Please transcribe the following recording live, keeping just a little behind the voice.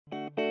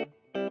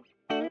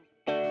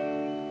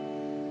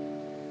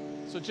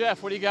So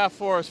Jeff, what do you got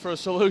for us for a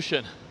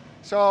solution?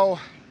 So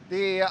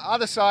the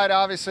other side,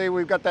 obviously,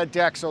 we've got that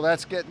deck, so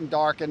that's getting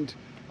darkened.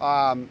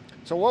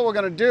 So what we're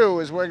going to do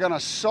is we're going to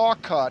saw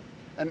cut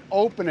an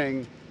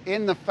opening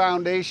in the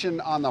foundation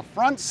on the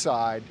front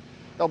side.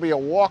 There'll be a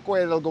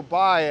walkway that'll go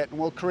by it, and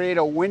we'll create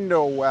a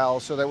window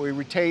well so that we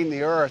retain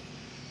the earth.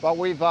 But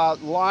we've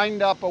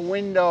lined up a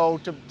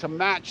window to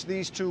match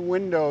these two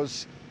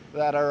windows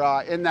that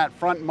are in that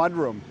front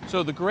mudroom.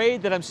 So the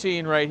grade that I'm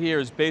seeing right here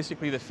is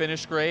basically the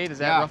finished grade. Is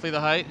that roughly the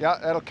height? Yeah,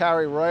 that'll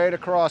carry right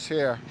across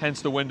here.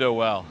 Hence the window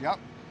well. Yep.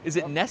 Is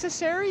it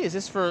necessary? Is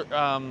this for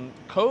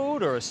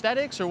code or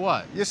aesthetics or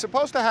what? You're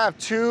supposed to have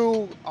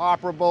two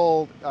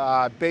operable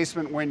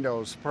basement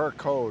windows per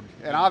code.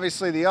 And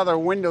obviously the other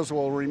windows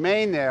will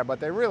remain there, but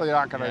they really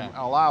aren't going to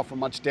allow for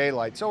much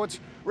daylight. So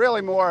it's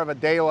really more of a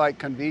daylight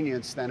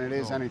convenience than it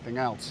is anything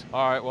else.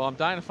 All right, well, I'm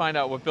dying to find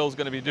out what Bill's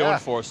going to be doing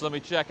for us. So let me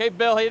check. Hey,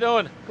 Bill, how you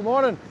doing? Good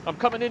morning. I'm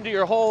coming into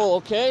your hole,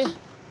 okay?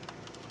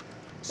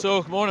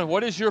 So, good morning.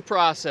 What is your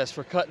process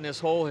for cutting this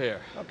hole here?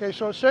 Okay,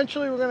 so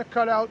essentially we're going to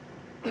cut out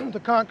the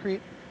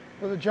concrete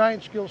with a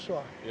giant skill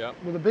saw. Yep.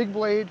 With a big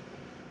blade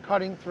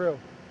cutting through.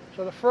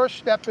 So the first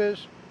step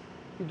is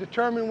you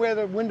determine where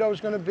the window is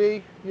going to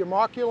be, you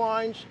mark your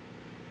lines,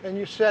 and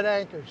you set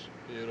anchors.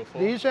 Beautiful.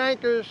 These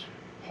anchors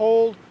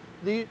hold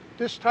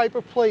this type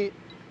of plate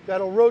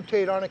that'll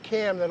rotate on a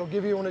cam that'll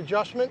give you an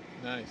adjustment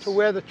to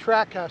where the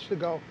track has to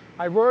go.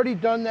 I've already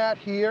done that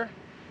here,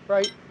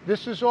 right?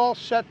 This is all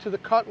set to the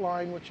cut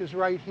line, which is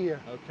right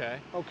here. Okay.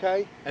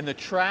 Okay? And the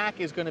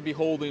track is going to be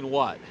holding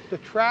what? The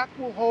track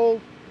will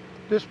hold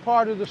this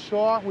part of the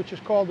saw, which is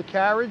called the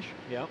carriage.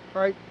 Yep.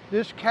 Right?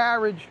 This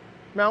carriage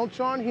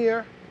mounts on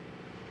here.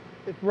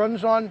 It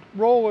runs on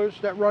rollers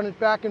that run it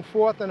back and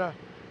forth, and a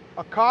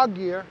cog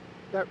gear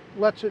that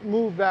lets it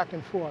move back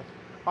and forth.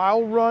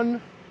 I'll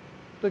run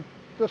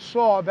the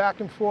saw back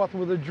and forth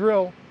with a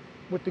drill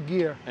with the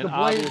gear. And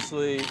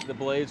obviously the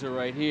blades are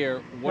right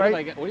here. What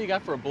do you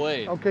got for a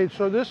blade? Okay,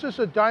 so this is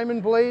a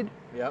diamond blade.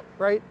 Yep.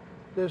 Right?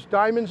 There's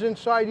diamonds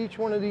inside each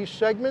one of these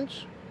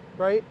segments,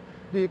 right?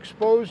 The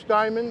exposed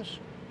diamonds,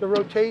 the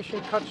rotation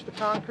cuts the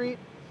concrete.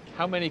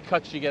 How many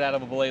cuts do you get out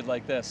of a blade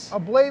like this? A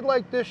blade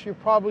like this, you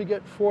probably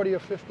get 40 or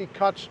 50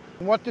 cuts.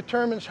 And what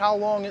determines how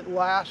long it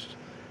lasts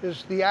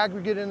is the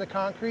aggregate in the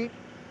concrete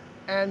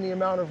and the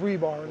amount of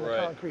rebar in the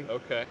concrete.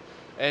 Okay.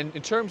 And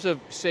in terms of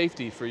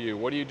safety for you,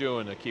 what are you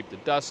doing to keep the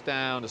dust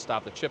down, to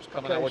stop the chips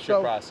coming out? What's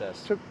your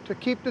process? To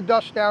keep the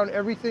dust down,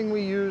 everything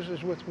we use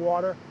is with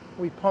water.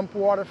 We pump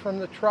water from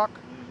the truck.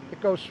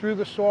 It goes through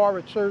the saw.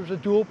 It serves a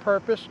dual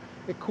purpose.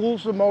 It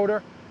cools the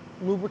motor,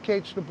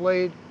 lubricates the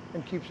blade,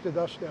 and keeps the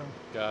dust down.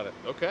 Got it.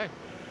 Okay.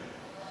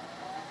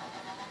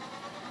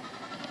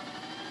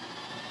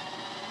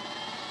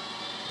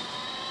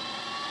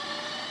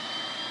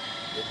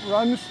 It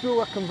runs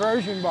through a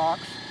conversion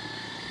box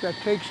that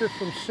takes it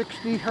from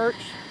 60 hertz,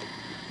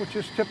 which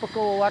is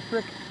typical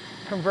electric,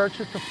 converts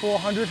it to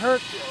 400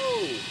 hertz.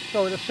 Whoa.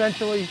 So it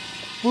essentially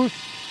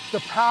boosts the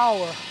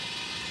power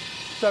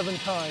 7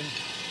 times.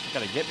 You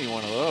gotta get me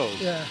one of those.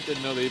 Yeah.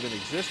 Didn't know they even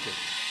existed.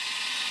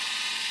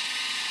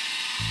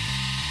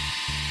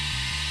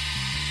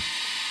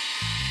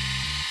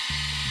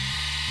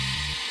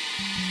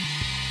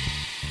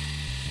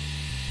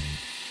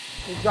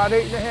 We've got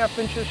 8.5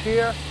 inches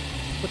here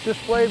with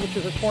this blade, which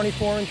is a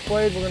 24-inch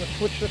blade. We're going to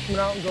switch this one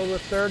out and go to a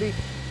 30. It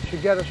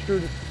should get us through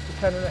the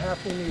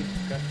 10.5 we need.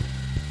 Okay.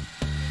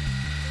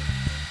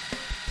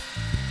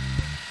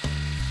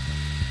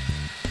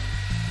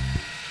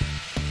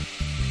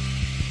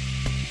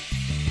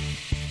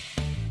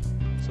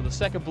 So the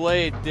second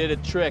blade did a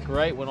trick,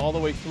 right? Went all the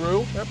way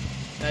through. Yep.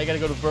 Now you got to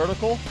go to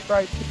vertical.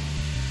 Right.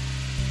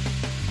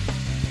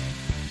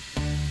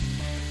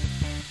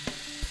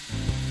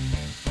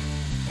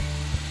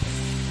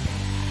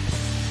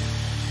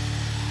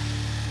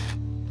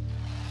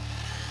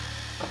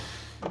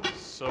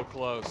 So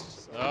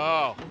close.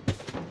 Oh,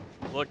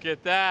 look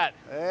at that.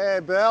 Hey,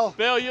 Bill.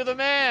 Bill, you're the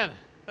man.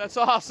 That's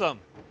awesome.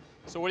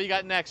 So what do you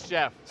got next,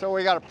 Jeff? So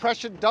we got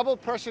a double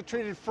pressure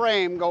treated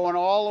frame going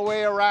all the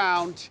way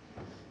around.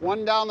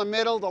 One down the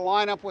middle to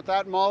line up with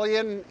that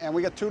mullion, and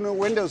we got 2 new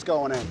windows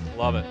going in.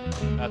 Love it.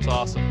 That's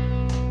awesome.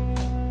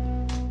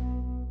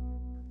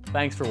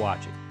 Thanks for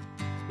watching.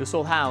 This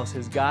Old House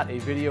has got a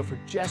video for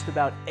just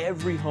about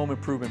every home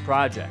improvement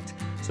project,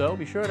 so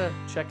be sure to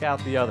check out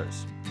the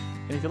others.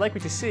 And if you like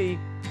what you see,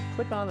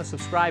 click on the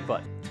subscribe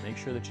button to make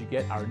sure that you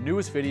get our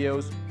newest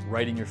videos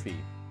right in your feed.